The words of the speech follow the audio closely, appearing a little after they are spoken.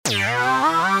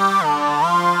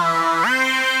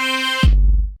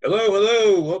Hello,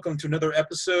 hello. Welcome to another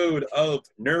episode of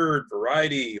Nerd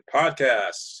Variety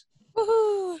Podcast.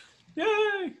 Woohoo!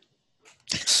 Yay!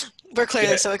 We're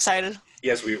clearly so excited.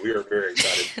 Yes, we are very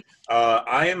excited.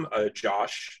 I am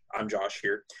Josh. I'm Josh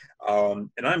here. And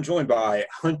I'm joined by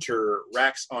Hunter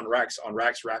Racks on Racks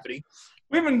Rafferty.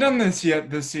 We haven't done this yet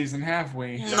this season, have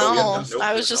we? No,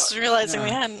 I was just realizing we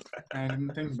hadn't. I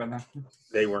didn't think about that.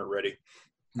 They weren't ready.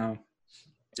 No.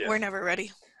 Yeah. We're never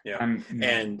ready. Yeah.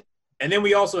 And then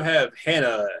we also have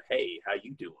Hannah. Hey, how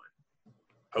you doing?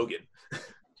 Hogan.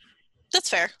 That's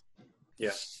fair.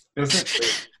 Yeah. Is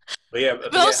it?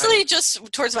 But Mostly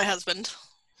just towards my husband.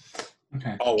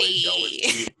 Okay. Always.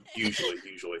 Hey.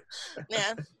 Usually.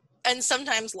 Yeah. And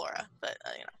sometimes Laura, but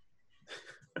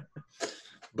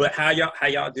But how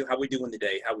y'all do? How we doing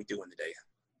today?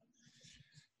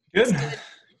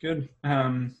 Good.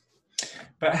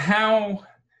 But how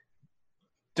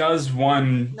does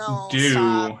one do?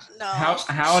 Stop. No.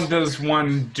 How does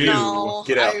one do? No.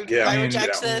 Get out. I reject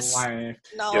get out. this. Life?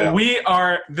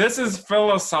 No. This is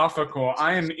philosophical.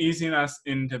 I am easing us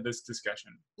into this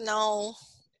discussion. No.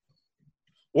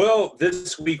 Well,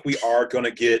 this week we are going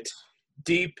to get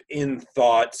deep in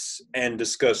thoughts and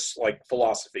discuss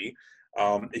philosophy.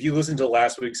 If you listen to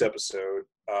last week's episode,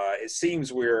 it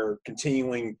seems we're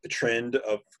continuing the trend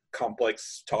of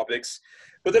complex topics,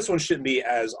 but this one shouldn't be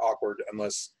as awkward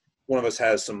unless one of us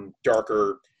has some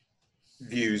darker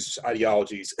views,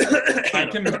 ideologies. I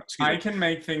can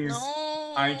make things.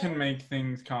 No. I can make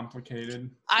things complicated.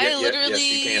 Yes,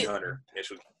 you can, Hunter.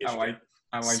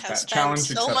 I like have that spent challenge.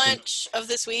 so accepted. much of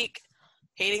this week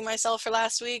hating myself for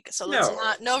last week, so let's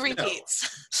no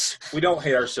repeats. We don't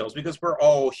hate ourselves because we're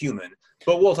all human,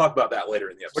 but we'll talk about that later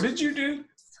in the episode. What did you do?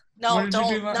 No, What did you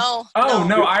don't. do last- No. Oh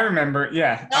no. no, I remember.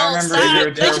 Yeah, No, I remember stop. you were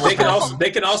a terrible. They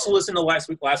can also listen to last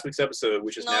week's episode,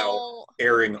 which is now No.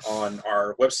 airing on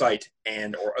our website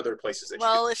and or other places. That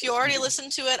Well, if you already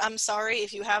listened to it, I'm sorry.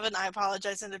 If you haven't, I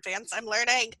apologize in advance. I'm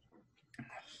learning.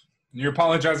 You're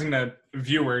apologizing to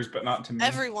viewers, but not to me.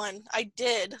 Everyone, I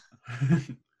did.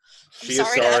 She I'm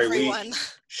sorry is to sorry. everyone.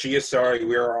 She is sorry.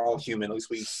 We are all human. At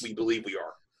least we believe we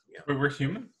are. But we're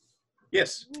human.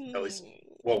 Yes. At least.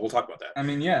 Well, we'll talk about that. I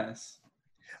mean, yes.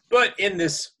 But in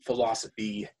this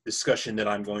philosophy discussion that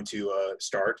I'm going to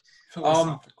start,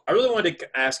 Philosophical. I really wanted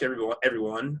to ask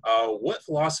everyone, what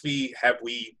philosophy have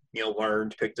we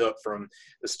learned, picked up from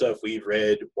the stuff we've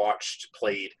read, watched,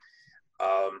 played?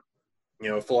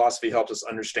 Philosophy helps us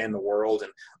understand the world,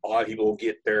 and a lot of people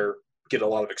get a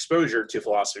lot of exposure to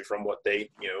philosophy from what they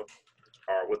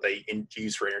are what they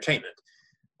use for entertainment.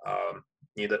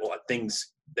 That a lot of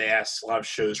things they ask, a lot of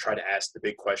shows try to ask the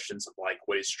big questions of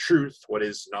what is truth, what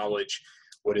is knowledge,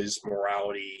 what is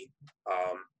morality.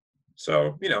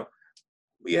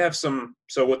 We have some.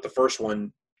 So with the first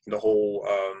one, the whole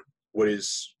what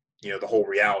is the whole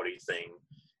reality thing.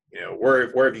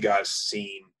 Where have you guys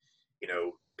seen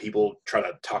people try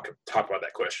to talk about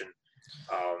that question?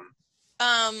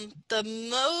 The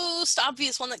most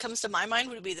obvious one that comes to my mind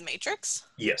would be The Matrix.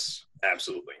 Yes,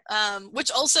 absolutely. Which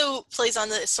also plays on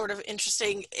the sort of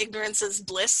interesting ignorance is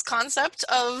bliss concept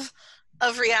of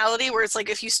reality, where it's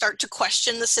if you start to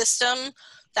question the system,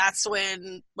 that's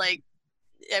when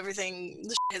everything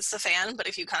hits the fan. But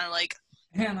if you kind of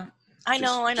Hannah. I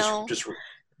know. Just but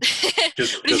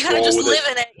if you kind of roll just with live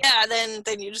in it,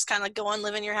 then you just kind of go on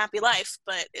living your happy life.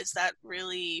 But is that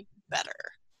really better?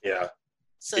 Yeah.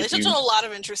 So they touch on a lot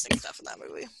of interesting stuff in that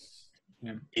movie.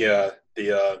 Yeah.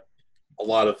 A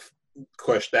lot of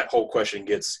that whole question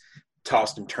gets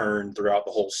tossed and turned throughout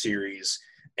the whole series,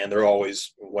 and they're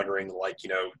always wondering,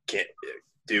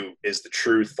 is the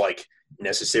truth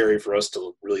necessary for us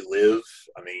to really live?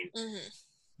 I mean,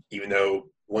 even though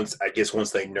once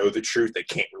they know the truth, they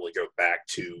can't really go back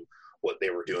to what they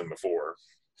were doing before.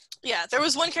 Yeah, there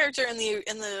was one character in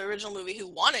the original movie who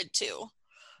wanted to,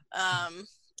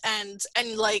 and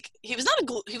he was not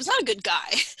a good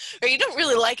guy, or you don't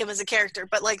really like him as a character,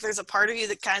 but there's a part of you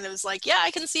that kind of is I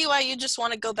can see why you just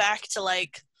want to go back to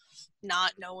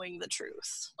not knowing the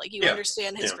truth. You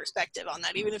understand his perspective on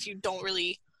that, even if you don't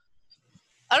really.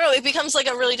 I don't know, it becomes a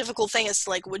really difficult thing as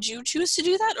to would you choose to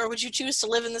do that, or would you choose to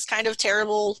live in this kind of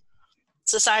terrible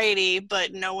society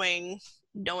but knowing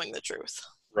the truth?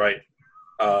 Right.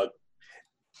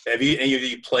 Have any of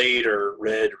you played or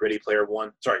read Ready Player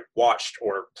One? Sorry, watched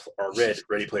or read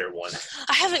Ready Player One?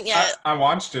 I haven't yet. I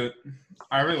watched it.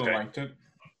 I really liked it.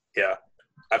 Yeah.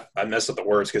 I messed up the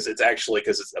words because it's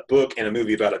a book and a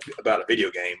movie about a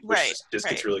video game, which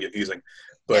gets really confusing.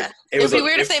 But it would be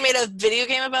weird if they made a video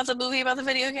game about the movie about the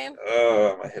video game.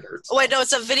 Oh, my head hurts. Oh, wait, no,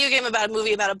 it's a video game about a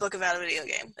movie about a book about a video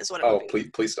game. Is what it would be.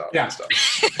 Please stop. Yeah. Please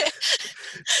stop.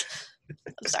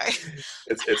 I'm sorry.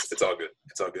 It's all good.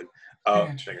 It's all good.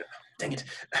 Dang it.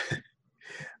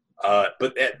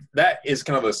 But that is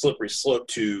kind of a slippery slope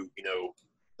to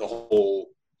the whole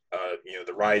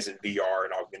the rise in VR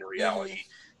and augmented reality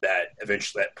that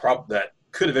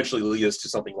could eventually lead us to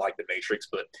something like the Matrix,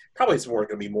 but probably it's going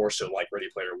to be more so like Ready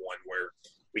Player One, where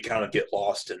we kind of get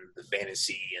lost in the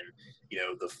fantasy and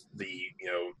the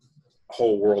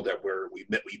whole world that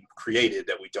we created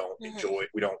that we don't enjoy,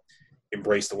 we don't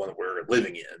embrace the one that we're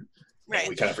living in, Right. and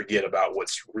we kind of forget about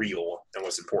what's real and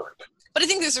what's important. But I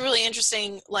think there's a really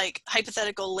interesting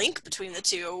hypothetical link between the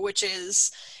two, which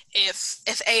is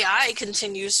if AI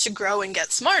continues to grow and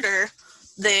get smarter,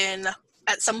 then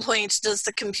at some point does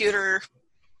the computer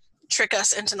trick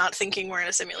us into not thinking we're in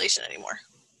a simulation anymore?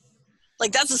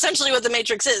 That's essentially what the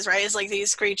Matrix is, right? It's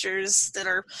these creatures that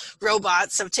are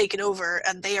robots have taken over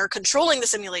and they are controlling the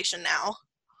simulation now.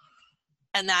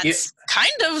 And that's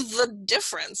kind of the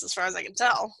difference as far as I can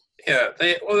tell. Yeah,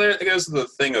 there goes the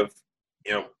thing of,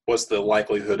 what's the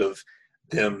likelihood of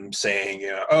them saying,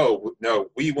 oh, no,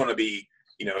 we want to be,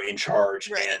 in charge,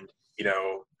 right. And,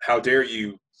 how dare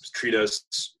you treat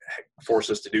us, force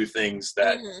us to do things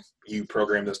that you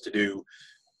programmed us to do,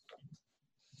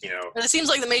 And it seems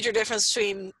like the major difference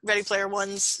between Ready Player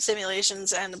One's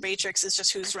simulations and the Matrix is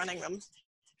just who's running them.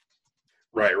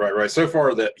 Right. So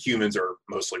far that humans are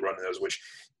mostly running those, which,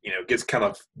 gets kind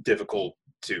of difficult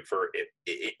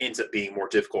it ends up being more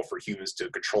difficult for humans to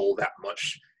control that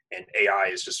much, and AI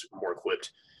is just more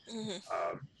equipped.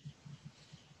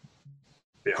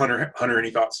 Hunter,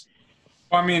 any thoughts?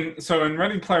 Well, I mean, so in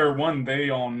Ready Player One, they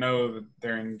all know that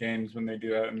they're in games when they do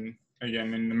that, and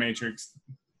again, in the Matrix,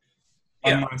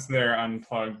 unless they're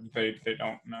unplugged, they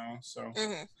don't know. So,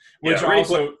 which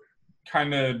also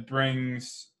kind of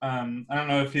brings. I don't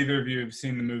know if either of you have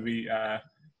seen the movie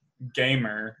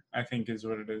Gamer, I think is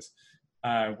what it is,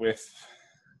 with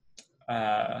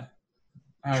Gerard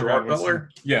Butler.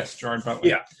 Yes, Gerard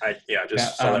Butler. I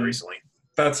just saw that recently.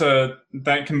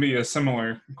 That can be a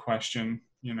similar question,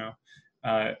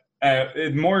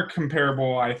 more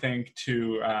comparable, I think,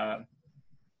 to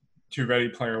Ready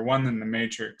Player One than the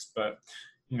Matrix, but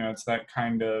it's that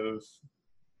kind of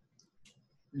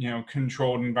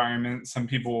controlled environment. Some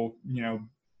people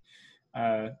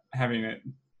having it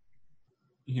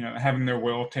having their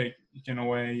will taken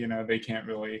away, they can't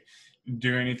really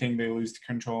do anything, they lose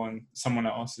control, and someone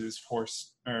else is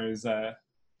forced or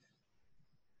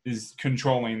is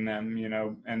controlling them,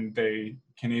 and they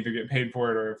can either get paid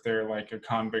for it, or if they're like a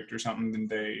convict or something, then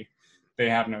they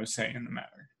have no say in the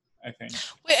matter, I think.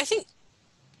 Wait, I think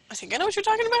I know what you're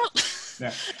talking about.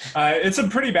 Yeah, it's a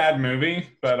pretty bad movie,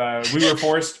 but we were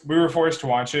forced to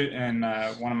watch it in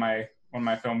one of my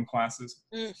film classes.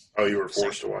 Oh, you were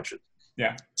forced to watch it.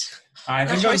 Yeah, I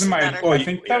think that was in my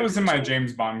was in my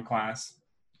James Bond class.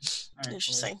 Actually.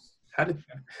 Interesting.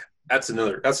 That's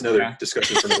another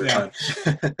discussion for another time.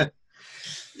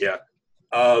 Yeah.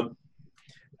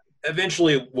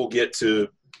 Eventually, we'll get to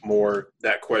more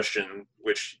that question,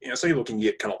 which some people can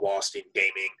get kind of lost in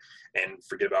gaming and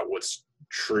forget about what's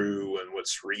true and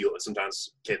what's real. And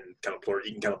sometimes can kind of blur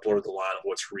the line of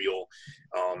what's real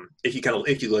if you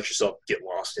let yourself get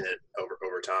lost in it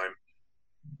over time.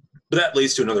 But that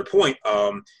leads to another point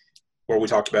where we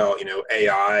talked about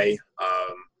AI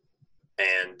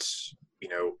and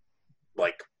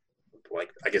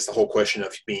I guess the whole question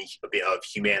of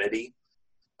humanity.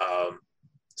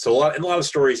 So in a lot of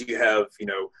stories you have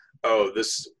oh,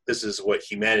 this is what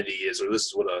humanity is, or this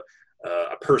is what a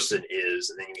person is,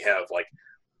 and then you have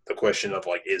the question of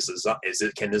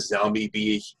can this zombie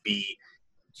be a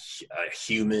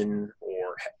human,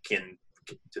 or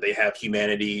do they have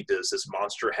humanity? Does this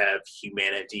monster have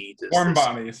humanity? Warm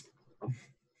bodies.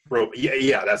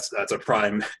 Yeah, that's a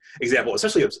prime example.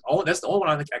 Especially that's the only one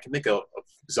I can think of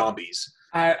zombies.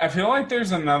 I feel like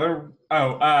there's another.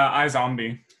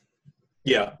 iZombie.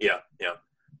 Yeah.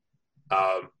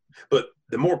 But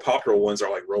the more popular ones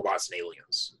are like robots and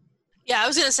aliens. Yeah, I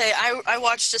was gonna say I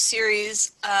watched a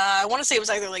series. I want to say it was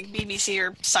either BBC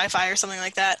or Sci-Fi or something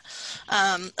like that.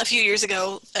 A few years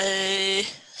ago.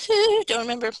 Don't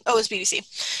remember. Oh, it was BBC.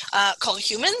 Called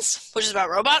Humans, which is about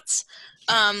robots.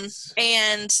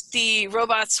 And the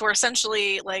robots were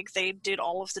essentially they did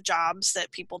all of the jobs that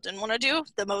people didn't want to do.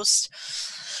 The most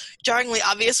jarringly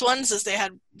obvious ones is they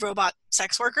had robot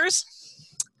sex workers.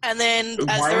 And then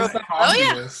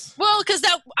well, because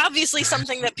that obviously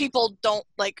something that people don't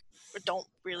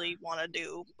really want to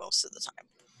do most of the time.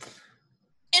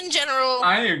 In general,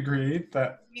 I agree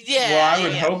that. Yeah. Well, I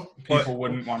would hope people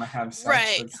wouldn't want to have sex.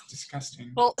 Right. It's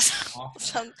disgusting. Well,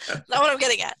 that's not what I'm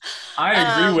getting at. I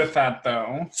agree with that,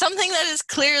 though. Something that is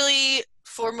clearly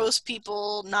for most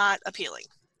people not appealing.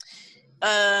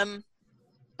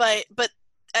 But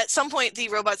at some point the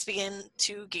robots begin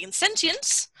to gain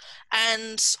sentience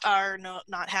and are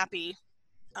not happy,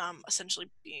 essentially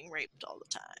being raped all the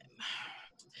time.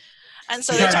 And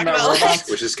so they're talking about robots,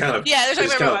 which is kind of they're talking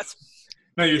about robots.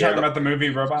 No, you're talking about the movie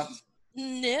Robots.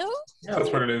 No,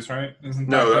 that's what it is, right? Isn't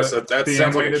no, that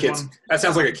sounds like a kid's. One? That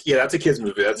sounds like that's a kid's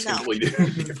movie. That's completely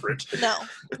different.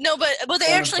 No, but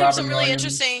they actually have some really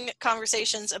interesting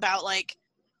conversations about like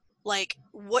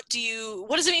what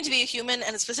does it mean to be a human,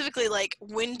 and specifically like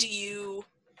when do you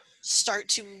start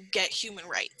to get human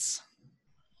rights?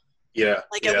 Yeah.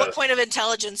 Like at what point of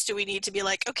intelligence do we need to be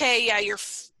like, okay, yeah,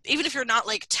 even if you're not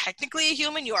like technically a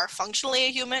human, you are functionally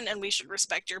a human, and we should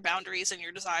respect your boundaries and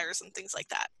your desires and things like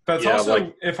that. That's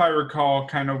also, if I recall,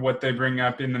 kind of what they bring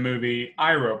up in the movie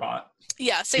iRobot.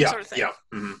 Yeah, same sort of thing. Yeah,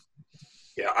 mm-hmm.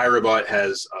 Yeah. iRobot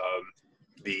has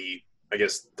the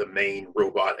main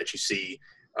robot that you see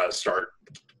start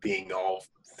being all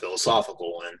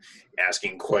philosophical and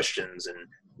asking questions and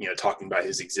talking about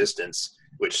his existence,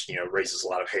 which raises a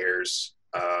lot of hairs.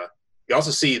 You also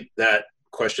see that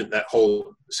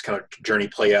whole kind of journey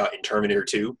play out in Terminator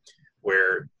 2,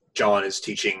 where John is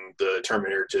teaching the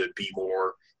Terminator to be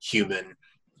more human,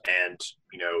 and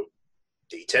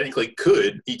he technically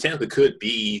could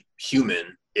be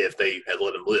human if they had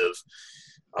let him live.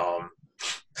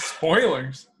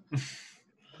 Spoilers.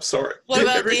 Sorry. What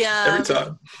about every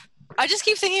time? I just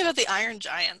keep thinking about the Iron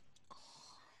Giant.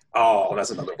 Oh,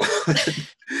 that's another one. So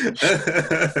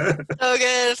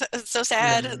good. It's so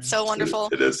sad. It's so wonderful.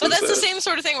 It is so but that's sad. the same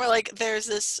sort of thing where like there's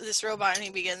this robot and he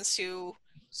begins to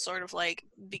sort of like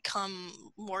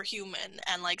become more human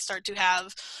and like start to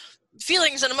have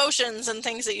feelings and emotions and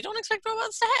things that you don't expect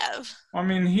robots to have. I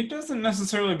mean, he doesn't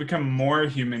necessarily become more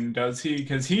human, does he?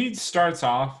 Because he starts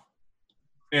off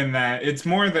in that it's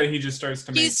more that he just starts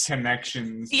to make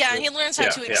connections. Yeah, and he learns how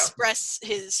to express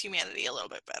his humanity a little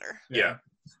bit better. Yeah.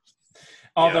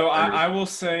 Although I will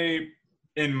say,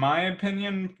 in my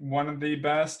opinion, one of the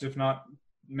best, if not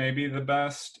maybe the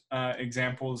best,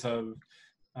 examples of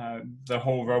the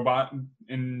whole robot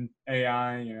in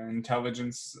AI,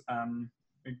 intelligence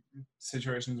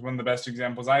situations. One of the best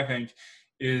examples, I think,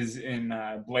 is in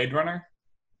Blade Runner.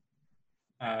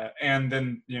 And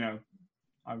then,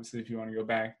 obviously, if you want to go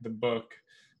back, the book,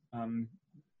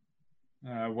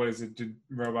 what is it? Did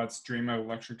robots dream of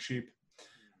electric sheep?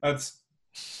 That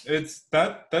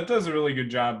does a really good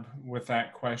job with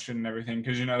that question and everything,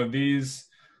 because these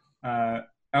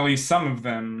at least some of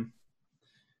them,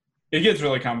 it gets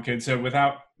really complicated. So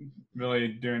without really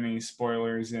doing any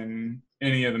spoilers in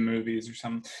any of the movies or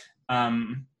something,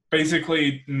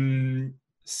 basically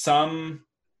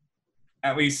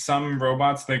at least some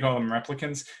robots, they call them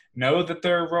replicants, know that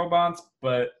they're robots,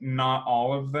 but not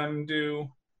all of them do.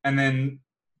 And then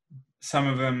some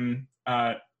of them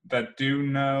that do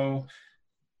know,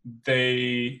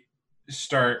 they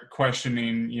start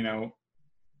questioning,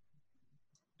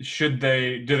 do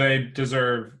they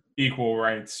deserve equal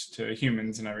rights to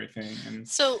humans and everything? And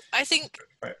so I think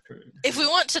if we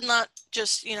want to not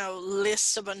just,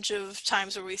 list a bunch of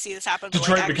times where we see this happen,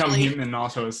 Detroit Become Human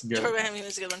also is good. Detroit Become Human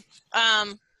is a good one.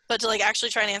 But to actually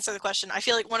try and answer the question, I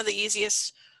feel like one of the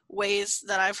easiest ways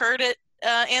that I've heard it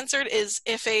answered is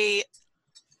if a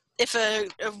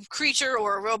creature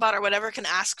or a robot or whatever can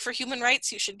ask for human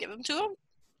rights, you should give them to them.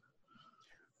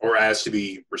 Or ask to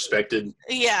be respected.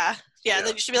 Yeah. Then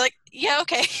you should be like, yeah,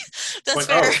 okay, that's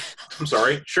fair. Oh, I'm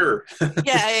sorry, sure.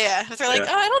 yeah. If they're like, oh,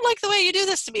 I don't like the way you do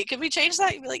this to me, can we change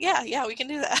that? You'd be like, yeah, we can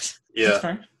do that.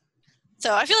 Yeah.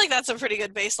 So I feel like that's a pretty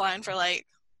good baseline for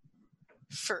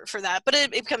for that. But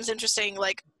it becomes interesting,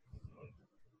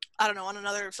 I don't know, on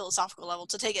another philosophical level,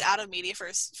 to take it out of media for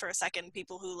a second,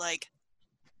 people who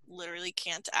literally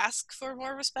can't ask for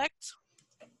more respect.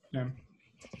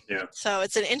 Yeah. So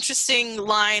it's an interesting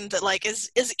line that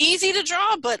is easy to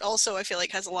draw, but also I feel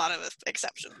like has a lot of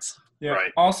exceptions. Yeah.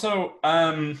 Right. Also,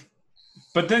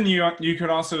 but then you could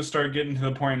also start getting to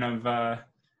the point of I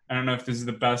don't know if this is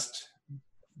the best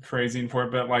phrasing for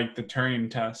it, but the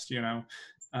Turing test. Yeah.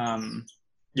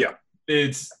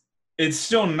 It's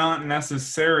still not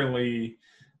necessarily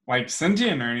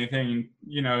sentient or anything.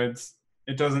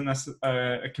 It doesn't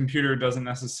a computer doesn't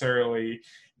necessarily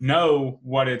know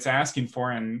what it's asking for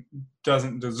and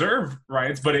doesn't deserve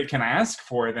rights, but it can ask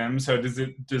for them. So does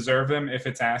it deserve them if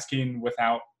it's asking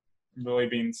without really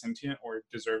being sentient or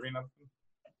deserving of them?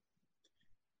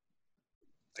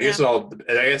 I guess it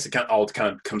all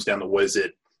kind of comes down to what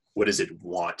does it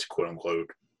want, quote unquote?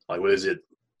 What is it?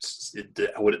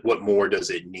 What more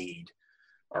does it need,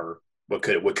 or what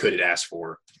could it ask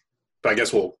for? but I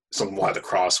guess someone will have to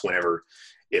cross whenever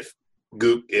if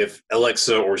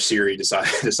Alexa or Siri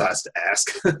decides to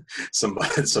ask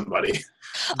somebody.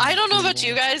 I don't know about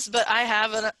you guys, but I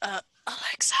have an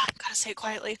Alexa. I've got to say it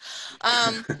quietly.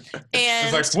 And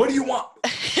it's like, what do you want?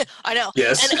 I know.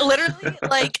 Yes. And literally,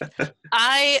 like,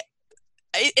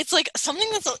 it's like something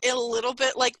that's a little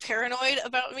bit like paranoid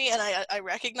about me, and I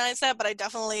recognize that, but I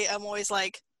definitely am always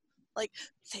like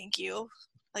thank you.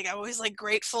 Like, I'm always like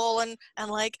grateful and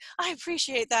like, I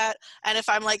appreciate that. And if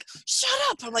I'm like, shut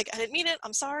up, I'm like, I didn't mean it,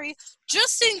 I'm sorry.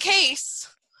 Just in case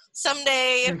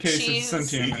someday she's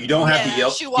sentient. You don't have to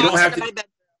yell. She walks into my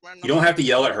bedroom. You don't have to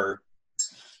yell at her.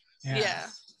 Yeah.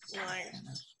 Like,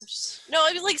 no,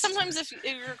 I mean, like sometimes if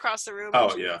you're across the room,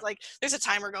 yeah, like there's a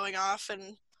timer going off,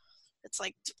 and it's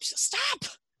like, stop.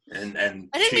 And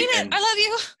I didn't mean it. I love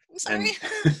you. I'm sorry.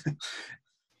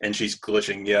 And she's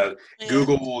glitching. Yeah.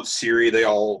 Google, Siri, they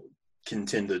all can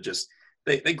tend to just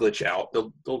they glitch out.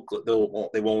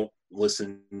 They won't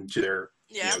listen to their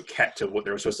to what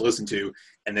they're supposed to listen to,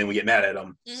 and then we get mad at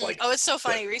them. Mm-hmm. It's like, it's so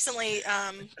funny. Recently,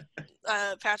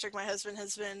 Patrick, my husband,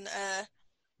 has been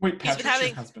wait, Patrick's having,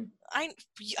 your husband?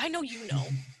 I know you know.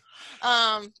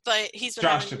 But he's been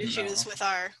Josh having issues with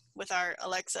our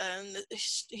Alexa, and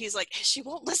he's like, she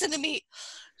won't listen to me.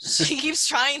 She keeps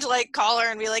trying to like call her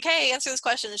and be like, hey, answer this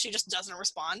question, and she just doesn't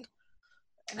respond.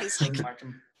 And he's like,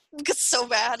 it's so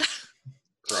bad.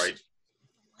 Right.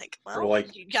 Like, well,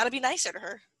 you gotta be nicer to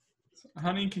her.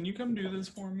 Honey, can you come do this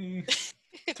for me?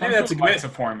 Maybe that's Alexa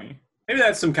for me. Maybe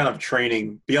that's some kind of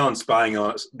training beyond spying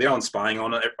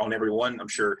on everyone. I'm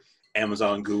sure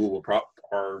Amazon, Google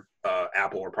or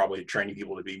Apple are probably training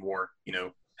people to be more,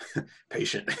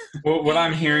 patient. Well, what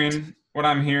I'm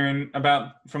hearing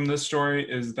about from this story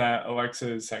is that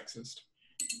Alexa is sexist.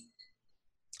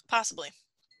 Possibly.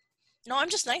 No, I'm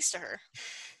just nice to her,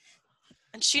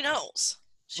 and she knows.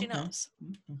 She knows.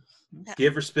 Yeah.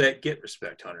 Give respect, get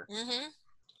respect, Hunter. Mm-hmm.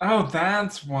 Oh,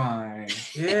 that's why.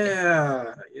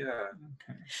 Yeah.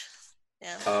 Okay.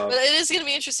 Yeah, but it is going to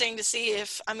be interesting to see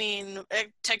if,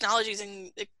 technology is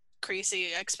increasing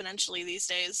exponentially these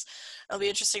days. It'll be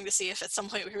interesting to see if at some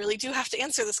point we really do have to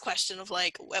answer this question of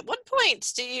like, at what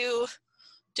point do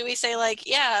we say like,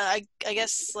 yeah, I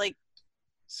guess like.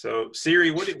 So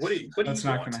Siri, what do you That's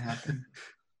not going to happen.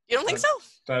 You don't think so?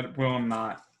 That will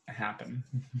not happen.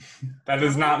 That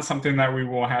is not something that we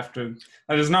will have to.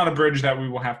 That is not a bridge that we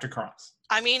will have to cross.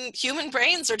 I mean, human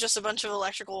brains are just a bunch of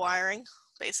electrical wiring,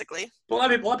 basically. Well, a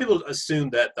lot of people assume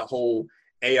that the whole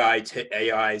AI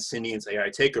sentience, AI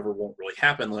takeover won't really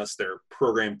happen unless they're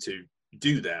programmed to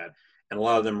do that. And a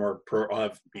lot of them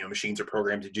machines are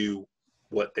programmed to do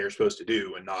what they're supposed to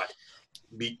do and not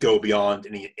go beyond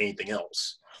anything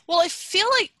else. Well, I feel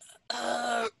like,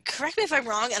 correct me if I'm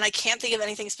wrong, and I can't think of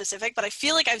anything specific, but I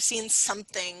feel like I've seen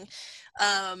something,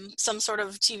 some sort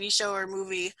of TV show or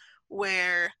movie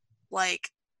where, like,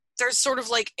 there's sort of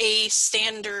like a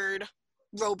standard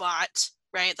robot,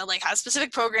 right, that like has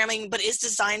specific programming but is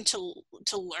designed to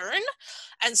learn,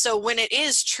 and so when it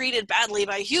is treated badly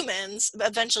by humans,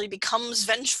 eventually becomes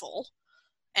vengeful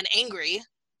and angry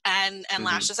and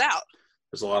lashes out.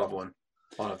 There's a lot of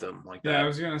them like that. Yeah, I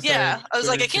was gonna say. Yeah, I was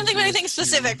like, I can't think of anything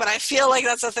specific, but I feel like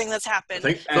that's a thing that's happened.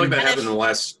 I feel like that happened in the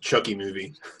last Chucky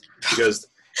movie, because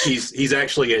he's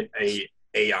actually a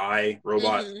AI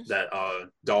robot, that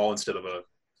doll instead of a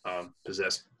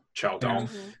possessed child doll,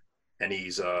 and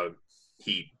he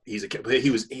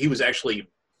was actually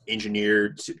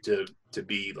engineered to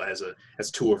be as a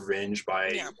tool of revenge by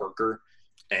a worker,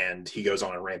 and he goes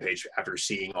on a rampage after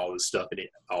seeing all this stuff and it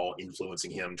all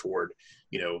influencing him toward,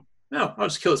 no, I'll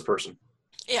just kill this person.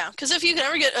 Yeah, because if you can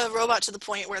ever get a robot to the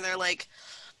point where they're like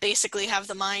basically have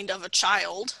the mind of a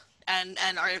child and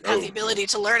have the ability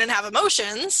to learn and have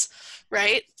emotions,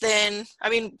 right? Then,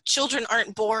 children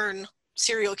aren't born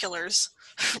serial killers,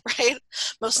 right?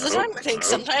 Most of the time, I think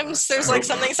sometimes there's like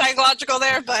something psychological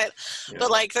there, but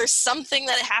like there's something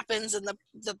that happens in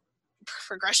the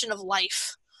progression of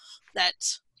life that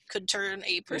could turn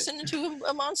a person into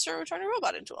a monster or turn a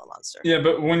robot into a monster. Yeah,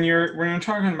 but when you're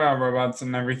talking about robots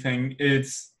and everything,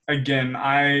 it's, again,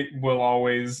 I will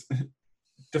always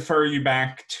defer you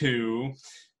back to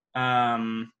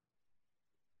Turing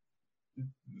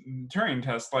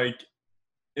test. Like,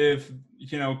 if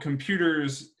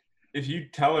computers, if you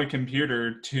tell a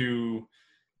computer to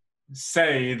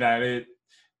say that it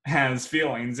has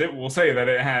feelings, it will say that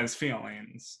it has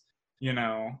feelings.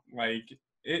 Like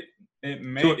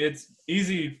it's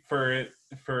easy for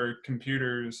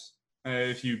computers,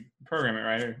 if you program it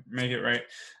right or make it right,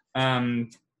 then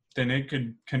it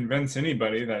could convince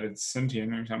anybody that it's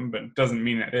sentient or something, but it doesn't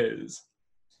mean it is.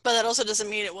 But that also doesn't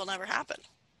mean it will never happen.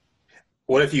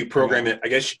 What if you program it? I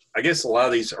guess a lot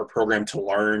of these are programmed to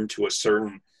learn to a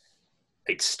certain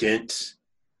extent.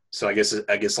 So I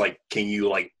guess like, can you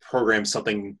like program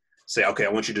something? Say, okay, I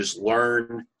want you to just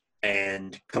learn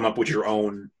and come up with your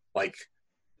own like,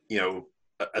 come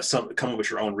up with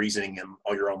your own reasoning and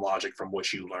all your own logic from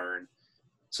what you learn.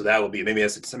 So that would be maybe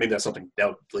that's something that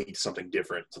would lead to something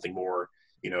different, something more.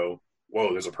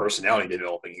 Whoa, there's a personality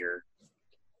developing here.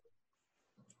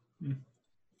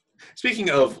 Speaking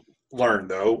of learn,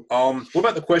 though, what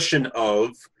about the question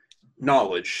of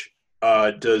knowledge?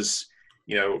 Does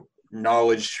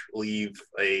knowledge leave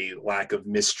a lack of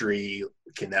mystery?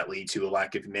 Can that lead to a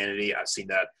lack of humanity? I've seen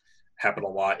that happen a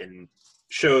lot in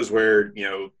shows where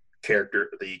the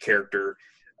character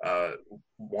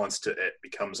wants to, it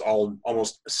becomes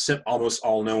almost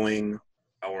all knowing,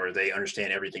 or they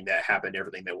understand everything that happened,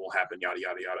 everything that will happen, yada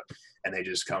yada yada, and they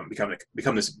just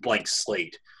become this blank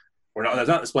slate. Or not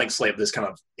this blank slate, but this kind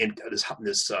of they're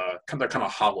kind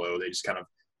of hollow. They just kind of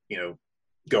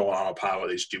go on autopilot.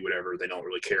 They just do whatever. They don't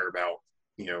really care about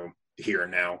here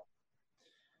and now.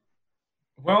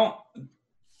 Well,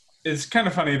 it's kind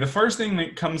of funny. The first thing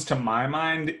that comes to my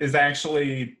mind is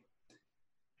actually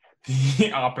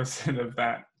the opposite of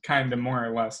that, kind of, more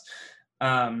or less.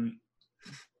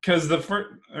 Because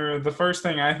the first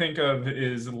thing I think of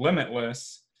is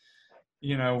Limitless,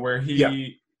 where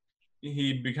he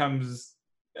becomes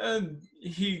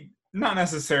he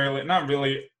not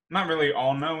really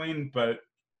all knowing, but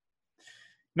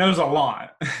knows a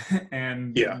lot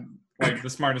and like the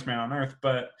smartest man on earth.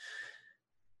 But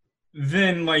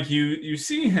then like you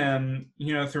see him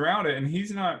throughout it, and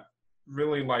he's not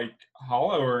really like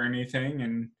hollow or anything,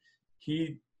 and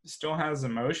he still has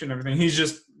emotion, everything. He's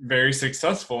just very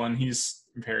successful and he's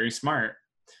very smart.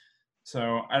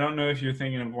 So I don't know if you're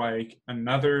thinking of like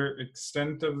another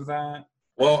extent of that.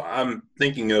 Well, I'm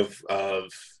thinking of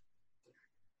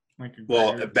like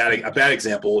a bad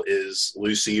example is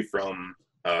Lucy from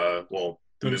the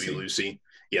movie Lucy.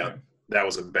 Yeah, that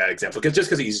was a bad example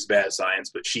because he's bad at science,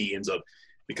 but she ends up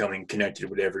becoming connected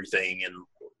with everything and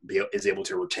is able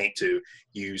to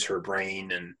use her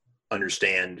brain and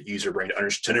understand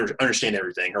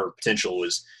everything. Her potential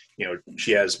is,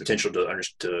 she has potential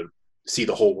to see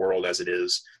the whole world as it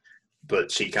is,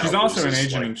 but she's also an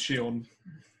agent of S.H.I.E.L.D.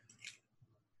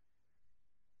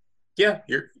 Yeah,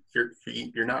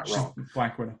 you're not wrong.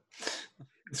 Black Widow.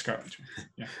 Scarlett.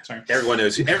 Yeah, sorry. Everyone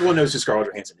knows who Scarlett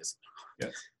Johansson is.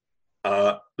 Yes.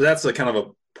 But that's a kind of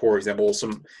a poor example.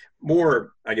 Some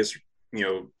more, I guess,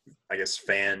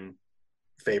 fan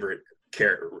favorite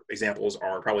examples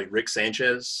are probably Rick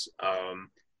Sanchez,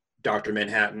 Dr.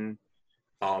 Manhattan.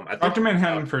 Dr.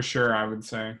 Manhattan for sure, I would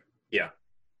say. Yeah.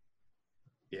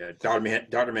 Yeah, Dr.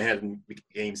 Manhattan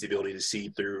gains the ability to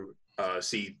see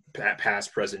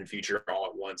past, present, and future all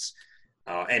at once.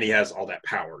 And he has all that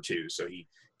power too, so he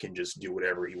can just do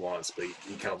whatever he wants, but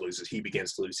he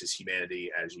begins to lose his humanity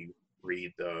as you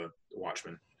read the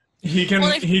Watchmen. He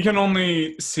can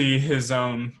only see his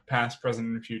own past, present,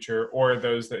 and future, or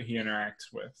those that he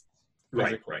interacts with.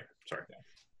 Right. Sorry. Yeah.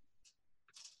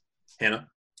 Hannah?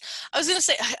 I was going to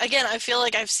say, again, I feel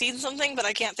like I've seen something, but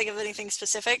I can't think of anything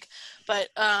specific. But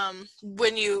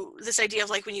this idea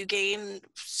of like when you gain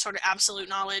sort of absolute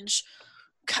knowledge,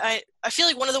 I feel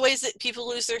like one of the ways that people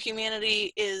lose their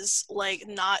humanity is like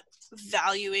not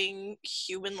valuing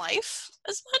human life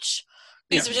as much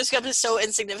because it just becomes so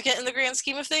insignificant in the grand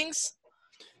scheme of things.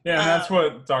 Yeah, and that's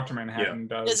what Dr. Manhattan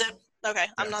does. Is it? Okay,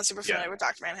 I'm not super familiar with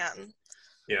Dr. Manhattan.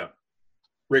 Yeah.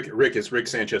 Rick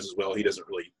Sanchez as well. He doesn't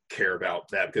really care about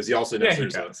that because he also knows he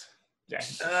does.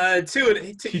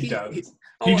 He does.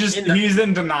 He's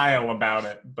in denial about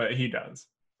it, but he does.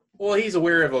 Well, he's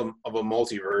aware of a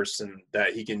multiverse and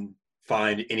that he can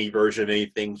find any version of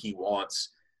anything he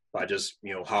wants by just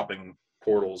hopping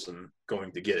portals and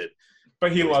going to get it.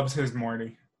 But he loves his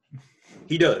Morty.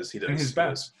 He does. And his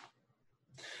Beth.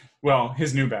 Well,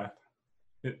 his new Beth.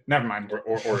 Never mind.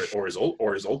 Or his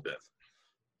old Beth.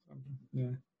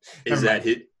 Yeah. Is that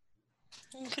his?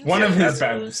 One of his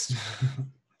Beths.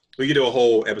 We could do a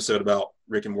whole episode about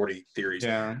Rick and Morty theories.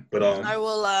 Yeah. But I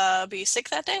will be sick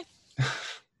that day.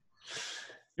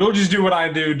 You'll just do what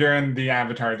I do during the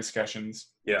Avatar discussions.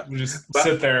 Yeah. We'll just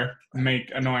sit there and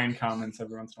make annoying comments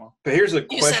every once in a while. But here's a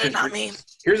question. You said it, not me.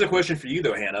 Here's a question for you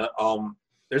though, Hannah.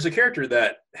 There's a character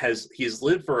that she has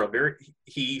lived for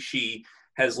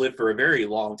a very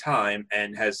long time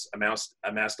and has amassed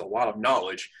a lot of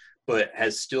knowledge, but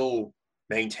has still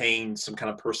maintained some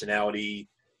kind of personality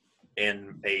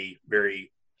and a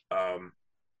very,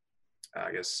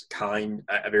 kind,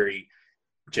 a very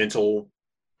gentle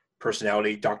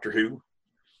personality. Doctor Who.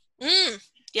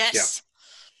 Yes.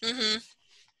 Yeah. Mm-hmm.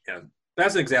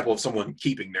 That's an example of someone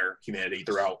keeping their humanity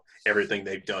throughout everything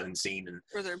they've done and seen, and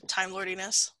or their time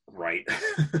lordiness, right.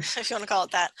 if you want to call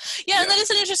it that. Yeah, and that is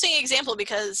an interesting example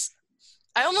because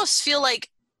I almost feel like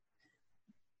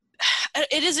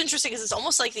it is interesting because it's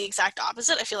almost like the exact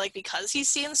opposite. I feel like because he's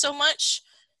seen so much,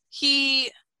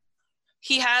 he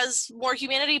has more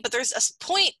humanity, but there's a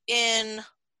point in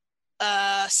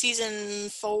season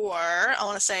 4, I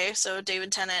want to say, so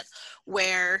David Tennant,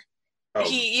 where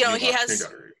he has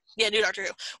New Doctor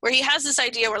Who, where he has this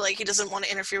idea where like he doesn't want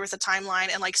to interfere with the timeline,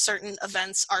 and like certain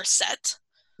events are set,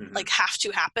 like have to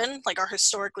happen, like are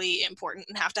historically important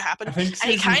and have to happen. I think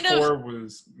season 4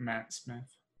 was Matt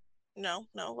Smith. No,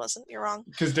 it wasn't. You're wrong.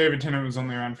 Because David Tennant was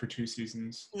only around for 2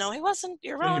 seasons. No, he wasn't.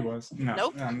 You're wrong. Yeah, he was. No.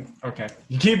 Nope. Okay.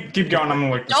 Keep going. I'm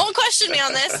gonna look. Don't question me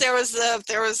on this. There was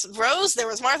Rose, there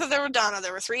was Martha, there was Donna.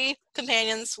 There were 3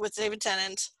 companions with David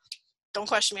Tennant. Don't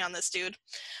question me on this, dude.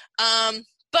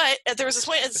 But there was this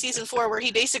point in season 4 where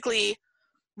he basically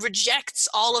rejects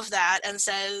all of that and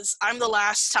says, I'm the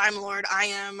last Time Lord. I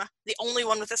am the only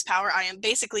one with this power. I am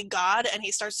basically God. And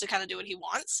he starts to kind of do what he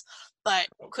wants, but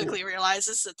quickly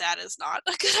realizes that that is not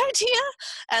a good idea.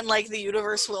 And like the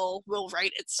universe will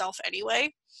right itself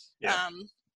anyway. Yeah.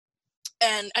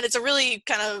 And it's a really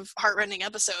kind of heartrending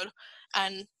episode.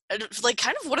 And like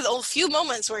kind of one of the few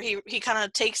moments where he kind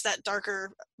of takes that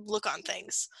darker look on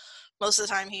things. Most of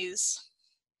the time he's,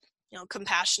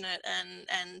 compassionate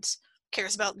and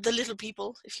cares about the little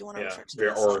people, if you want to refer to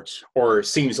them. Or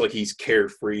seems like he's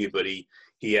carefree, but he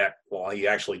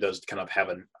actually does kind of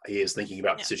he is thinking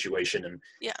about the situation and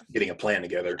getting a plan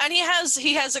together. And he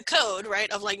has a code,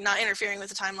 right, of like not interfering with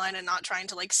the timeline and not trying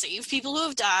to like save people who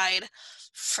have died,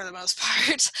 for the most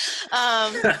part.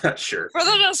 Sure. For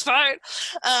the most part.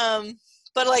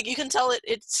 But like you can tell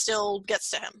it still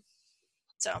gets to him.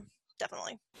 So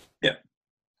definitely. Yeah.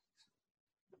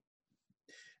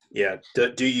 Yeah.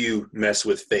 Do you mess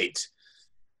with fate?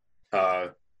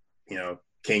 Can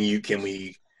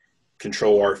we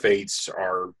control our fates?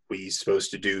 Are we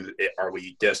supposed to do it? Are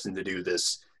we destined to do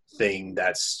this thing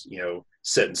that's,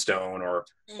 set in stone or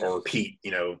repeat,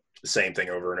 the same thing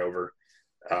over and over?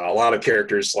 A lot of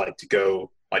characters like to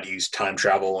use time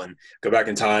travel and go back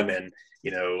in time and,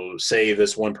 save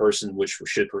this one person, which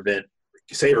should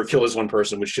save or kill this one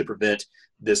person, which should prevent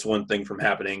this one thing from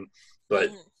happening.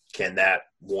 But can that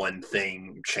one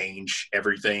thing change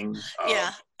everything?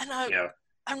 And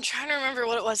I'm trying to remember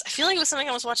what it was. I feel like it was something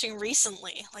I was watching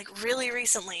recently, like really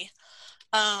recently.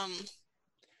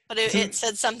 But it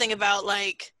said something about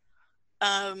like,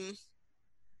 as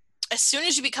soon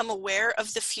as you become aware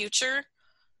of the future,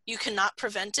 you cannot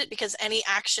prevent it because any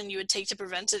action you would take to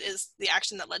prevent it is the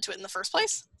action that led to it in the first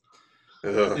place.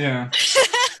 Yeah. So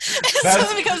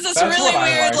it becomes this really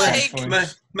weird, like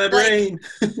my brain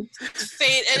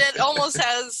fate, and it almost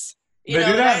has. They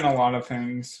do that in a lot of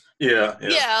things. Yeah,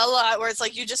 a lot where it's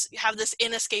like you just have this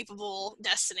inescapable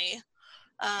destiny,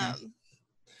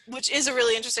 which is a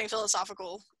really interesting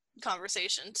philosophical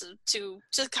conversation to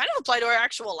kind of apply to our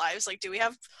actual lives. Like, do we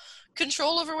have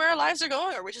control over where our lives are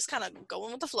going, or are we just kind of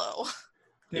going with the flow?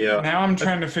 Yeah. Now I'm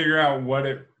trying to figure out what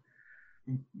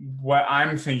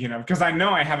I'm thinking of, because I know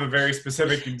I have a very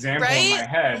specific example in my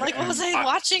head. Like, what was I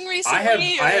watching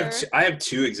recently? I have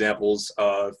 2 examples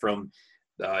from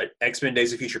X-Men: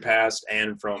 Days of Future Past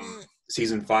and from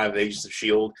season 5 of Agents of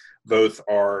S.H.I.E.L.D. Both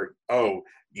are,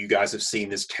 you guys have seen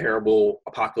this terrible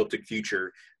apocalyptic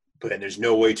future, but there's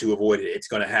no way to avoid it. It's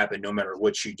going to happen no matter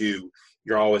what you do.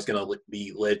 You're always going to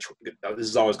be led. This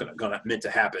is always meant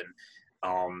to happen.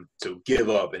 So give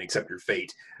up and accept your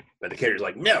fate. But the character's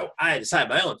like, no, I decide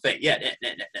my own fate. Yeah, nah.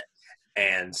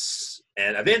 And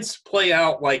events play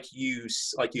out like they're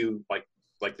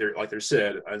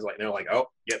said. I was like, they're like, oh,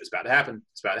 yeah, it's about to happen.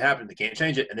 It's about to happen. They can't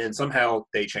change it, and then somehow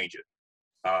they change it.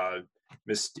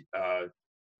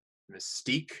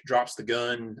 Mystique drops the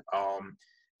gun.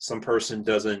 Some person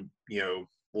doesn't,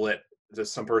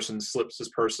 some person slips this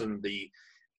person the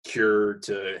cure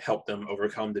to help them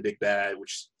overcome the big bad,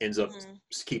 which ends up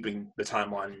keeping the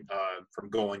timeline from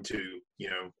going to,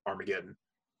 Armageddon.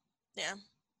 Yeah.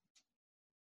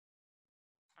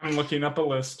 I'm looking up a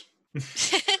list.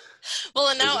 Well,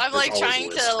 and now I'm like trying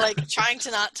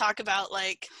to not talk about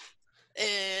like,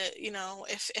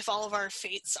 if all of our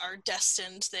fates are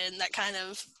destined, then that kind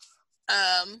of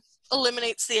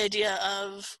eliminates the idea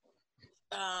of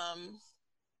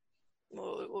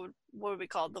what would we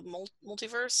call it? The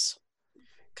multiverse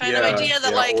kind of idea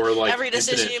that like every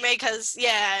decision you make has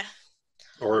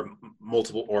or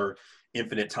multiple or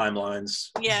infinite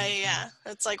timelines. Yeah.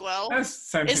 It's like, well, is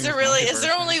there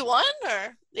there only one,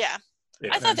 or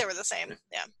I thought they were the same.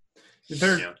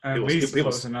 They're at least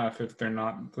close enough if they're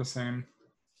not the same.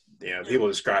 Yeah, people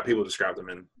describe them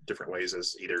in different ways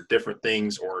as either different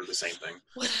things or the same thing.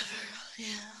 Whatever. Yeah.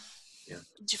 Yeah.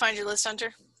 Did you find your list,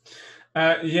 Hunter?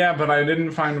 Yeah, but I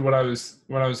didn't find what I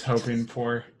was hoping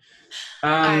for.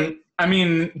 I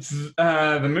mean,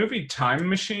 the movie Time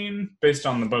Machine, based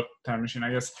on the book Time Machine,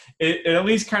 I guess it at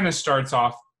least kind of starts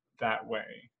off that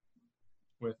way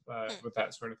with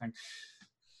that sort of thing.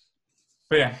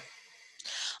 But yeah,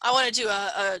 I wanted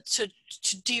to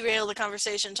derail the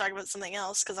conversation, talk about something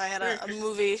else because I had a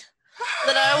movie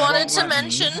that I wanted to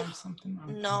mention.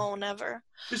 No, never.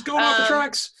 Just going off the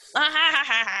tracks.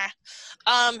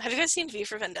 Have you guys seen V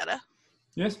for Vendetta?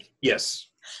 Yes.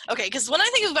 Okay, because when I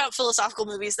think about philosophical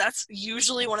movies, that's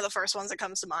usually one of the first ones that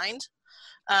comes to mind.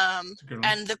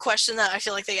 And the question that I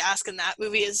feel like they ask in that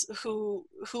movie is who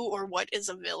or what is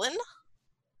a villain?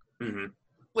 Mm-hmm.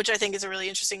 Which I think is a really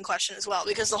interesting question as well,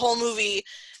 because the whole movie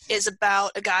is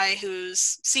about a guy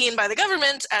who's seen by the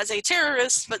government as a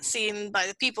terrorist, but seen by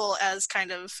the people as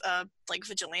kind of like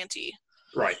vigilante.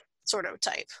 Right. Sort of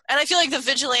type. And I feel like the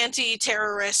vigilante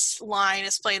terrorist line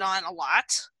is played on a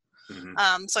lot.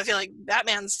 Mm-hmm. So I feel like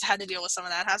Batman's had to deal with some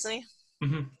of that, hasn't he?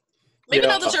 Mm-hmm. Maybe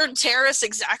not the term terrorist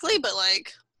exactly, but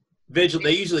like... They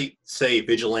usually say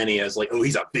vigilante as like, oh,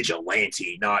 he's a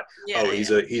vigilante, not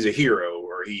he's a hero,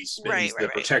 or he's the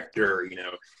protector. You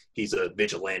know, he's a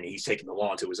vigilante. He's taking the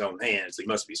law into his own hands. He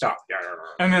must be stopped.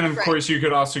 And then, of course, you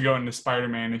could also go into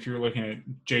Spider-Man if you were looking at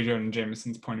J. Jonah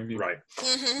Jameson's point of view. Right.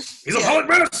 Mm-hmm. He's a public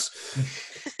menace.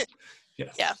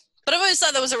 Yes. Yeah, but I've always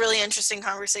thought that was a really interesting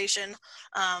conversation,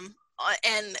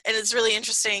 and it's really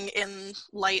interesting in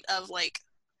light of like.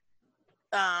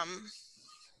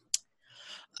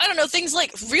 I don't know, things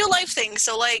like real life things.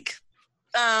 So like,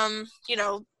 you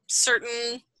know,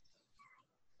 certain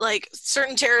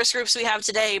terrorist groups we have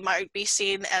today might be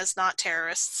seen as not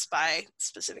terrorists by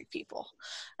specific people.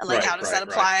 And like, how does that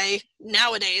apply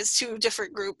nowadays to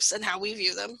different groups and how we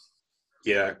view them?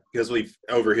 Yeah, because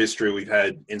over history, we've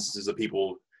had instances of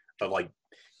people of like,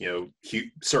 you know,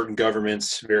 certain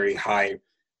governments, very high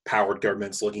powered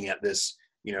governments looking at this,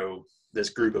 you know,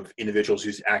 this group of individuals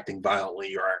who's acting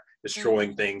violently or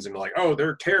destroying things and like, oh,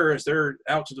 they're terrorists, they're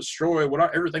out to destroy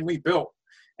everything we built.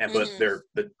 And but they're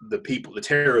the people, the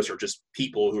terrorists are just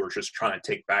people who are just trying to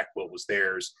take back what was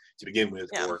theirs to begin with,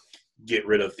 or get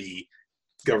rid of the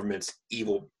government's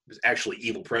evil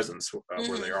presence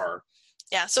where they are.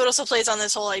 Yeah, so it also plays on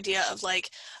this whole idea of like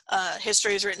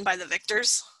history is written by the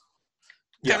victors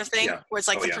kind of thing, where it's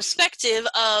like the perspective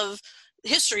of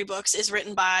history books is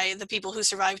written by the people who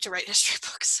survived to write history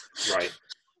books. Right.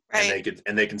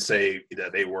 And they can say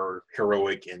that they were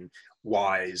heroic and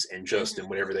wise and just in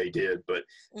whatever they did, but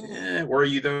were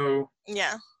you though?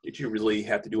 Yeah. Did you really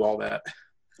have to do all that?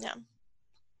 Yeah.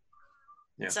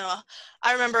 So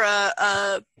I remember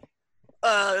a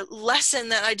lesson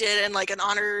that I did in like an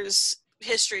honors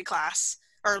history class,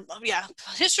 or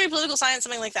history, political science,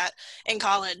 something like that in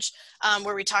college,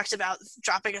 where we talked about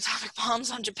dropping atomic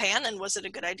bombs on Japan and was it a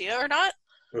good idea or not?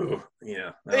 Oh,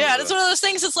 yeah. That's one of those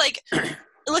things. It's like,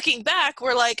 looking back,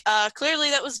 we're like,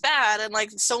 clearly that was bad, and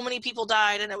like so many people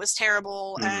died, and it was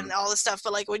terrible, and all this stuff.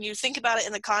 But like when you think about it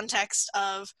in the context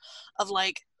of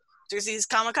like, there's these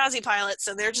kamikaze pilots,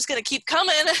 and they're just gonna keep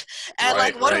coming, and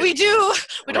like, what do?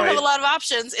 We don't have a lot of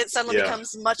options. It suddenly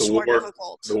becomes much more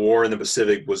difficult. The war in the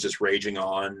Pacific was just raging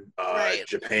on.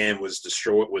 Japan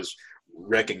was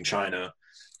wrecking China.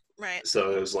 Right.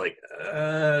 So it was like.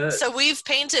 So we've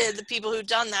painted the people who've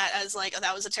done that as like, oh,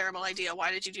 that was a terrible idea.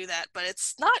 Why did you do that? But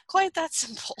it's not quite that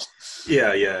simple.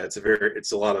 Yeah.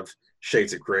 It's a lot of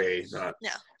shades of gray, not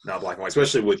black and white.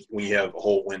 Especially when you have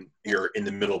when you're in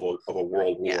the middle of a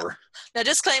world war. Yeah. Now,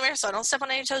 disclaimer, so I don't step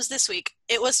on any toes this week.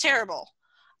 It was terrible,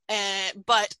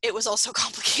 but it was also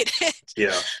complicated.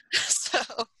 Yeah. So.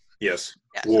 Yes.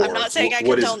 Yeah, war. I'm not saying I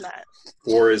condone that.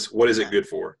 War is what is it good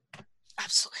for?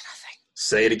 Absolutely nothing.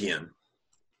 Say it again.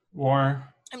 War.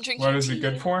 I'm drinking what is tea. it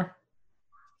good for?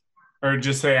 Or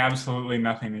just say absolutely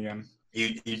nothing again.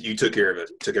 You took care of it.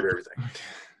 Took care of everything.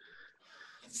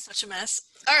 Such a mess.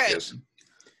 All right. Yes.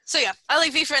 So yeah, I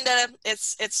like V for Vendetta.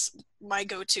 It's my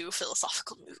go-to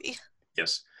philosophical movie.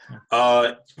 Yes.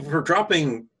 For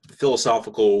dropping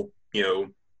philosophical,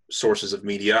 sources of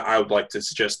media, I would like to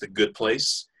suggest The Good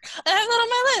Place. I have that on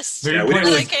my list. Yeah, we didn't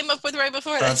really came up with right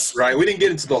before this. Right. We didn't get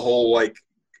into the whole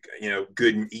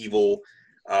good and evil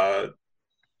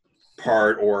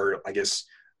part, or I guess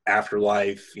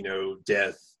afterlife,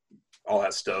 death, all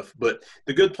that stuff. But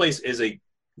The Good Place is a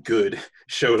good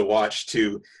show to watch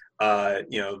to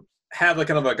have a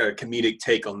comedic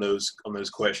take on those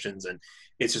questions, and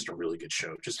it's just a really good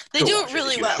show. They do it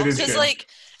really well because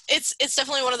it's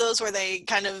definitely one of those where they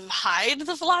kind of hide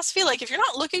the philosophy. Like if you're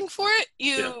not looking for it,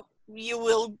 you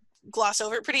will gloss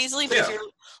over it pretty easily. But if you're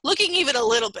looking even a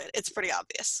little bit, it's pretty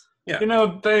obvious. Yeah. You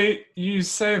know, you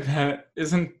say that,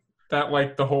 isn't that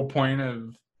like the whole point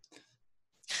of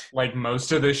like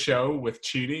most of the show with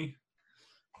Chidi?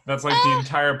 That's like the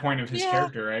entire point of his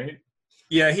character, right?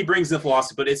 Yeah, he brings the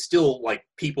philosophy, but it's still like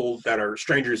people that are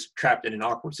strangers trapped in an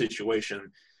awkward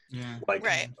situation. Yeah. Like,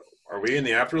 right. Are we in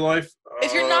the afterlife?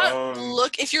 If you're not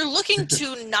if you're looking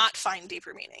to not find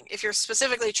deeper meaning, if you're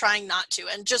specifically trying not to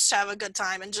and just have a good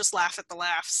time and just laugh at the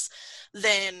laughs,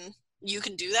 then you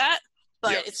can do that.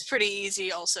 But it's pretty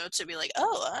easy also to be like,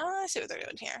 oh, I see what they're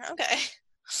doing here. Okay.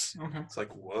 It's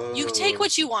like, whoa. You take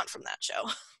what you want from that show.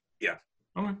 Yeah.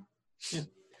 Okay. Yeah.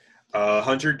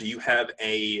 Hunter, do you have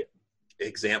a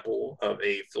example of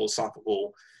a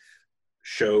philosophical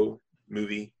show,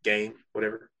 movie, game,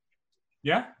 whatever?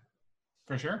 Yeah,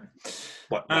 for sure.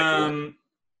 What? Game,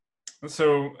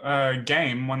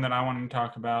 one that I wanted to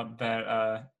talk about that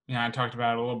I talked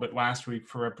about a little bit last week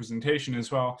for representation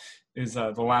as well, is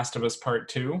The Last of Us Part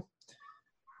 2,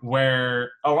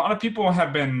 where a lot of people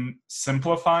have been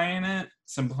simplifying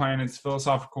its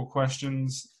philosophical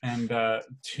questions, and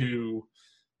to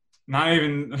not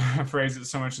even phrase it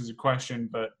so much as a question,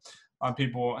 but a lot of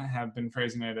people have been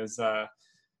phrasing it as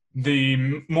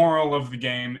the moral of the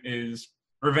game is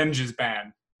revenge is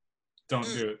bad. Don't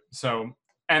do it. So,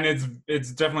 and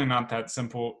it's definitely not that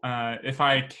simple. If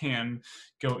I can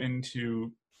go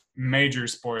into major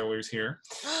spoilers here.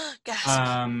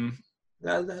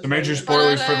 The major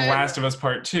spoilers for The Last of Us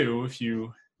Part 2, if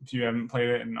you haven't played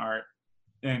it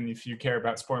and if you care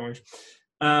about spoilers.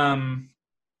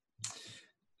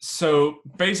 So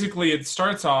basically it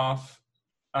starts off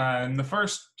in the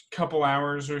first couple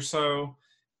hours or so,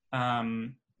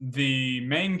 the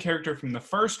main character from the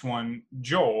first one,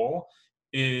 Joel,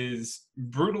 is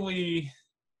he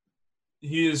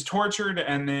is tortured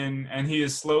and he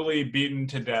is slowly beaten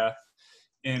to death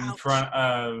in front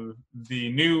of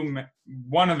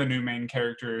one of the new main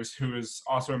characters, who is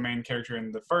also a main character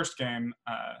in the first game,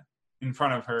 in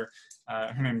front of her.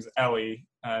 Her name's Ellie.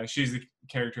 She's the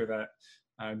character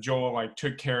that Joel like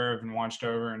took care of and watched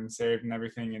over and saved and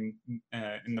everything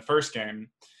in the first game.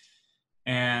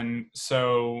 And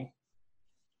so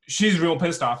she's real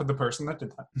pissed off at the person that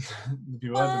did that. The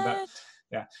people that did that.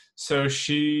 Yeah. So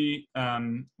she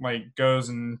goes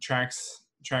and tracks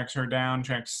her down,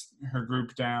 tracks her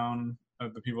group down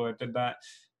of the people that did that.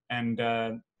 And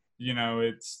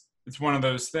it's one of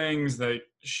those things that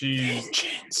she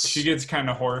gets kind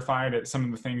of horrified at some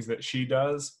of the things that she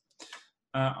does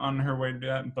on her way to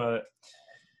that. But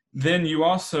then you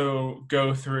also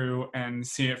go through and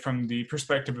see it from the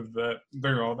perspective of the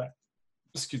girl that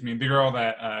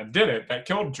did it, that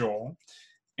killed Joel.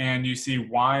 And you see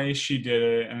why she did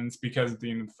it, and it's because at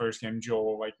the end of the first game,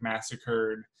 Joel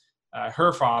massacred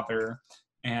her father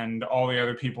and all the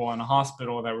other people in a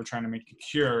hospital that were trying to make a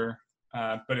cure,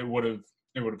 but it would have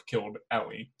killed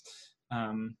Ellie.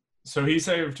 So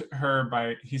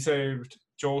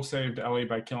Joel saved Ellie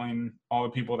by killing all the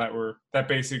people that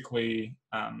basically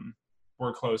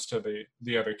were close to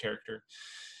the other character.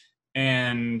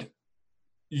 And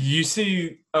you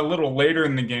see a little later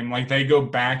in the game, they go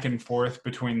back and forth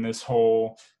between this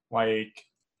whole, the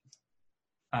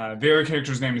other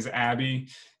character's name is Abby.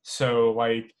 So,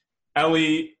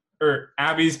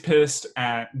 Abby's pissed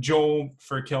at Joel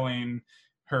for killing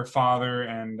her father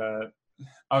and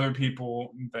other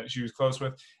people that she was close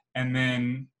with. And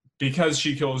then, because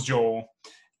she kills Joel,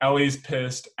 Ellie's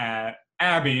pissed at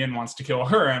Abby and wants to kill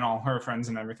her and all her friends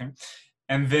and everything.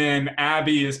 And then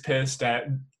Abby is pissed at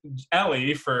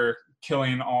Ellie for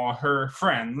killing all her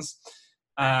friends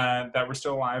that were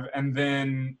still alive. And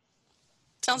then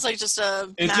sounds like just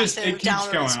a massive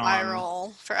downward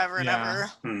spiral forever and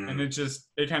ever. And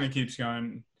it kind of keeps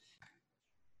going.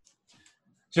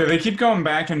 So they keep going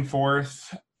back and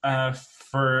forth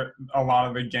for a lot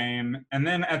of the game. And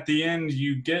then at the end,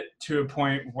 you get to a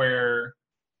point where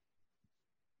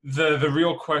the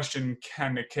real question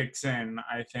kind of kicks in,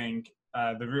 I think.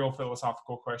 The real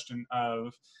philosophical question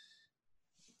of,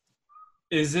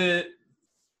 is it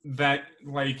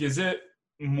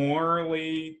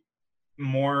morally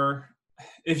more,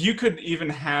 if you could even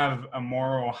have a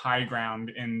moral high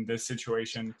ground in this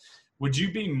situation, would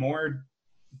you be more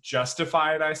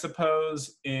justified, I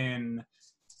suppose, in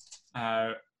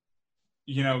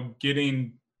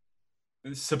getting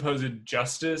supposed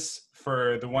justice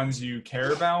for the ones you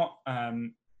care about,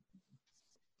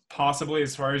 possibly,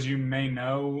 as far as you may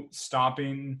know,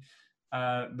 stopping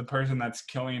the person that's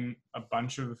killing a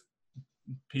bunch of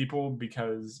people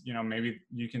because, maybe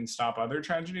you can stop other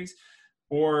tragedies?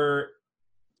 Or,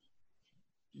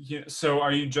 so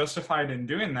are you justified in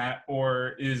doing that,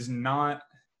 or is not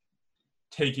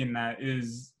taking that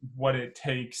is what it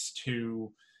takes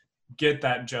to get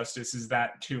that justice? Is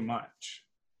that too much?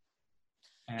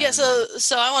 Yeah, so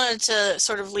I wanted to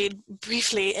sort of lead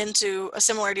briefly into a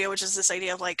similar idea, which is this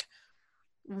idea of like,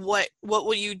 what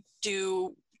will you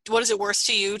do? What is it worth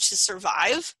to you to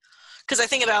survive? Because I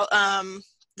think about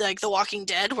like The Walking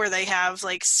Dead, where they have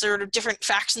like sort of different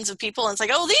factions of people, and it's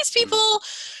like, oh, these people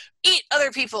eat other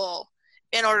people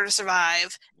in order to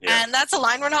survive, and that's a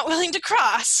line we're not willing to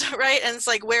cross, right? And it's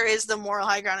like, where is the moral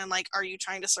high ground? And like, are you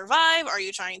trying to survive? Are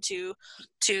you trying to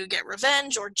get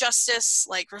revenge or justice?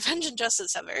 Like, revenge and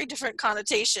justice have very different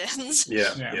connotations.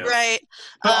 Right?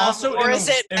 But also, or is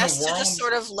it best to just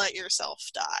sort of let yourself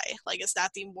die? Like, is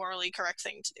that the morally correct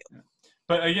thing to do?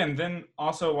 But again, then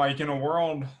also, like, in a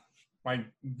world like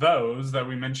those that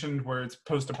we mentioned where it's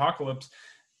post-apocalypse,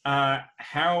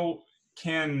 how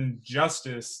can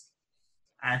justice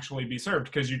actually be served?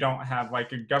 Because you don't have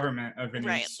like a government of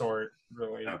any sort,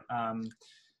 really.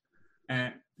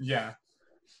 And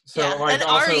so like, and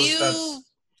also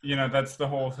that's the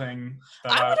whole thing.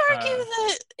 I would argue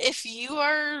that if you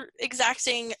are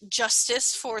exacting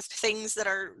justice for things that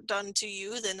are done to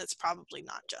you, then it's probably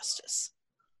not justice.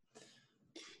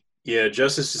 Yeah,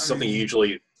 justice is something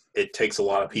usually it takes a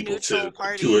lot of people to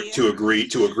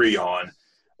agree on.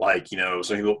 Like,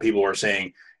 some people are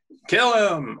saying, kill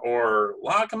him or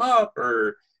lock him up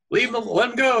or leave him, let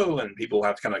him go, and people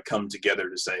have to kind of come together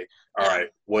to say, all right,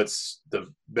 what's the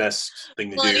best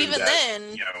thing to do? And even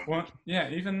then,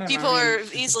 even then, people are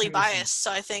easily biased.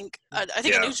 So I think a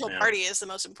neutral party is the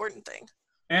most important thing.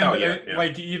 And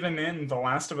like, even in The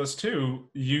Last of Us 2,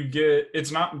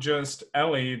 it's not just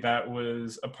Ellie that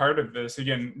was a part of this.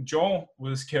 Again, Joel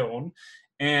was killed,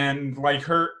 and like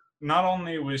not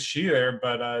only was she there,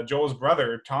 but Joel's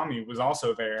brother, Tommy, was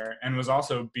also there and was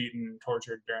also beaten and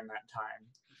tortured during that time.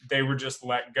 They were just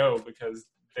let go because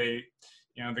the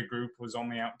group was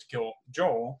only out to kill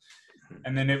Joel.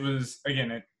 And then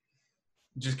it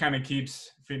just kind of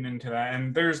keeps feeding into that.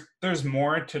 And there's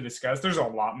more to discuss. There's a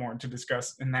lot more to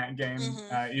discuss in that game,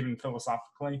 even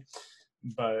philosophically.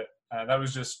 But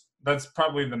that's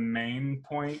probably the main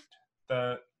point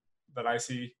that I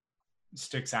see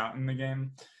sticks out in the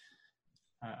game.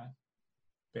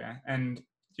 And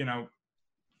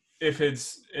if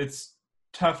it's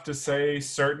tough to say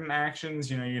certain actions,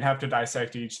 you'd have to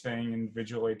dissect each thing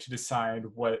individually to decide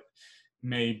what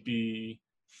may be,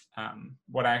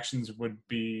 what actions would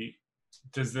be.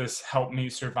 Does this help me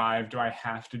survive? Do I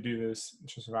have to do this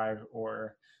to survive?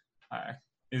 Or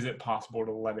is it possible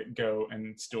to let it go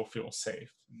and still feel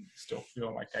safe and still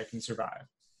feel like I can survive?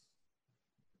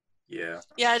 Yeah,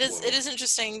 it is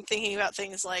interesting thinking about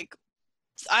things like,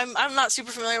 I'm not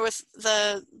super familiar with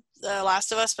the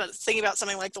Last of Us, but thinking about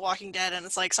something like The Walking Dead, and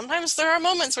it's like, sometimes there are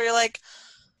moments where you're like,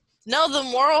 no, the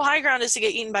moral high ground is to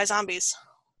get eaten by zombies.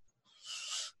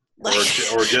 Like,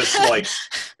 or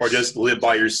just live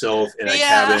by yourself in a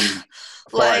cabin.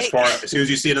 As soon as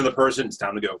you see another person, it's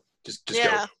time to go. Just go.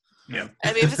 Yeah.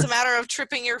 I mean, if it's a matter of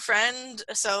tripping your friend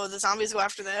so the zombies go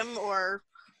after them, or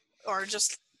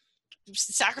just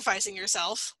sacrificing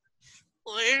yourself.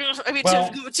 I mean,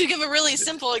 to give a really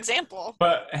simple example.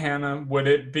 But Hannah, what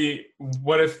if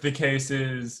the case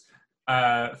is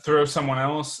throw someone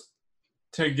else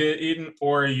to get eaten,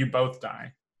 or you both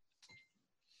die?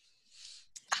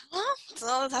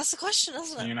 Well, that's the question,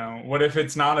 isn't it? What if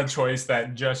it's not a choice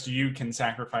that just you can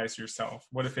sacrifice yourself?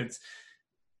 What if it's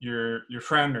your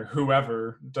friend or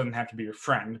whoever, doesn't have to be your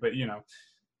friend, but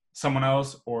someone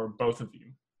else or both of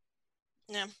you?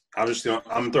 Yeah. I'll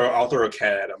throw a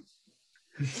cat at him.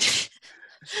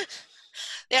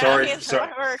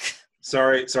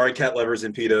 Sorry, cat lovers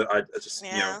and PETA. I just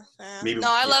No,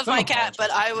 I love my cat,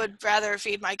 but I would rather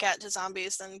feed my cat to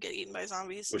zombies than get eaten by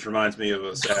zombies. Which reminds me of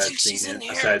a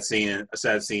sad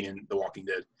scene in The Walking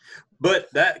Dead.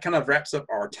 But that kind of wraps up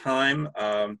our time.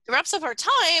 It wraps up our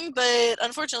time, but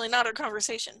unfortunately not our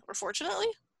conversation. Or fortunately?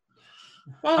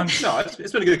 Well, no,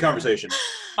 it's been a good conversation.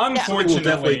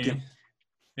 Unfortunately,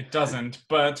 it doesn't,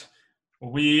 but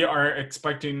we are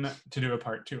expecting to do a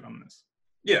part 2 on this.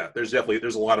 Yeah, there's a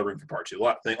lot of room for part 2. A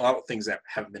lot of things that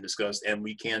haven't been discussed, and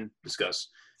we can discuss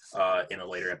in a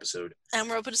later episode. And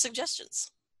we're open to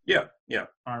suggestions. Yeah.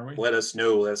 Are we? Let us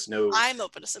know. I'm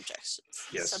open to suggestions.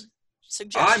 Yes.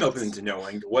 Suggestions. I'm open to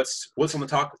knowing what's on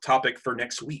the topic for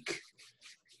next week.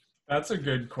 That's a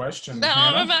good question. No,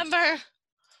 Hannah? remember.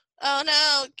 Oh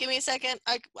no! Give me a second.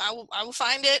 I will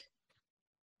find it.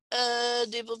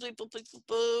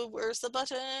 Where's the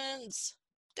buttons?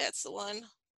 That's the one.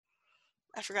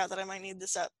 I forgot that I might need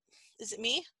this up. Is it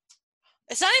me?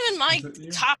 It's not even my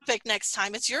topic next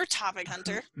time. It's your topic,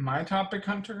 Hunter. My topic,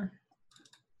 Hunter?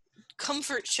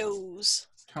 Comfort shows.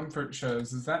 Comfort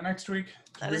shows. Is that next week?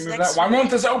 That is next week. Why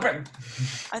won't this open?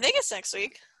 I think it's next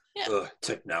week. Yeah.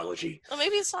 Technology. Oh,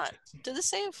 maybe it's not. Did this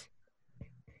save?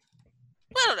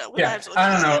 I don't know.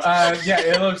 I don't know.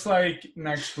 It looks like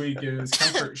next week is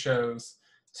comfort shows.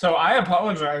 So I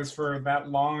apologize for that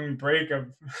long break of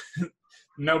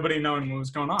nobody knowing what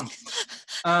was going on.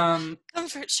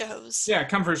 Comfort shows. Yeah,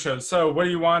 comfort shows. So what are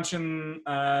you watching?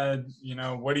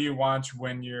 What do you watch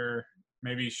when you're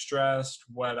maybe stressed?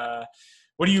 What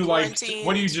do you like?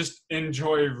 What do you just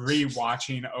enjoy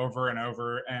rewatching over and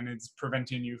over, and it's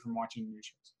preventing you from watching new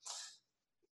shows?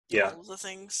 Yeah, all the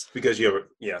things. Because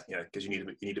because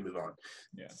you need to move on.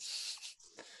 Yeah.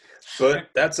 But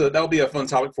that'll be a fun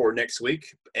topic for next week.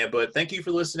 But thank you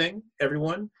for listening,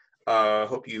 everyone.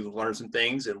 Hope you learned some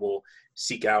things, and we'll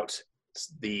seek out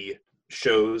the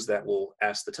shows that will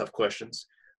ask the tough questions.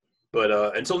 But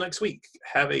until next week,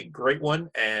 have a great one,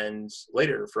 and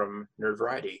later from Nerd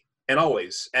Variety. And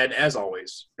as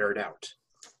always, nerd out.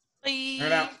 Bye.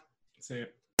 Nerd out. See you.